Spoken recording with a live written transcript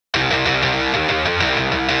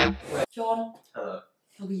John, Hello.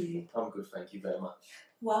 how are you? I'm good, thank you very much.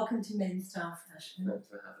 Welcome to MenStyleFashion. Thanks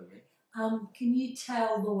for having me. Can you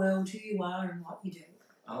tell the world who you are and what you do?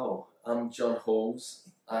 Oh, I'm John Halls.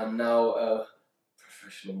 I'm now a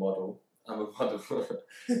professional model. I'm a model.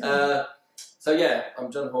 So yeah,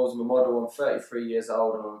 I'm John Halls. I'm a model. I'm 33 years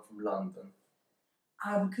old and I'm from London.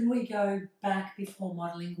 Can we go back before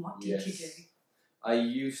modelling? What did you do? I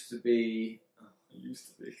used to be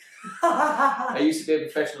a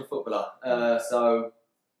professional footballer. So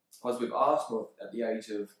I was with Arsenal at the age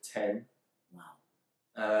of 10.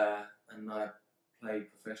 Wow. And I played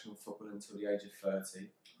professional football until the age of 30.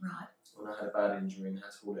 Right. When I had a bad injury and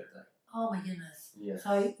had to hold it a day. Oh my goodness. Yeah.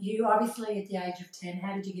 So you obviously at the age of 10,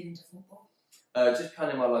 how did you get into football? Just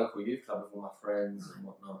playing in my local youth club with all my friends and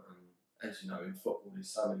whatnot. And as you know, in football, there's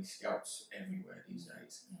so many scouts everywhere these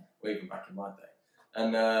days, or even back in my day.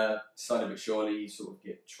 And slowly but surely, you sort of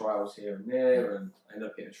get trials here and there, and I ended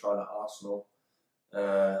up getting a trial at Arsenal.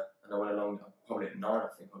 And I went along, probably at 9, I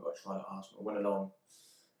think I got a trial at Arsenal. I went along,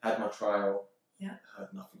 had my trial,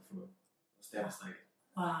 heard nothing from them. I was devastated.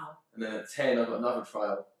 Wow. And then at 10, I got another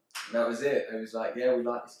trial, and that was it. It was like, yeah, we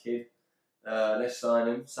like this kid, let's sign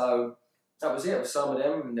him. So that was it. I was signed with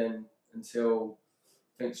them, and then until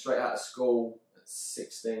I think straight out of school at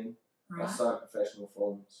 16, I signed professional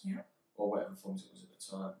forms, or whatever forms it was at the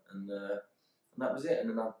time, and that was it. And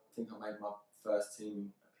then I think I made my first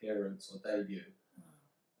team appearance or debut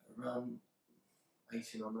around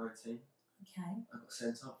 18 or 19. Okay. I got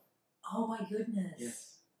sent off. Oh my goodness.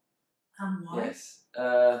 Yes. Why? Yes.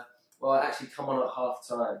 Well, I actually come on at half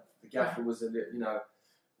time. The gaffer was a little,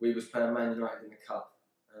 we was playing Man United in the cup,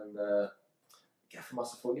 and the gaffer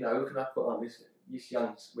must have thought, who can I put on this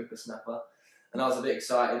young whippersnapper? And I was a bit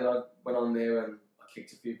excited, and I went on there and I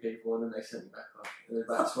kicked a few people, and then they sent me back off. It was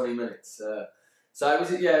about 20 minutes. So it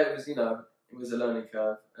was, it was a learning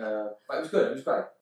curve, but it was good. It was great.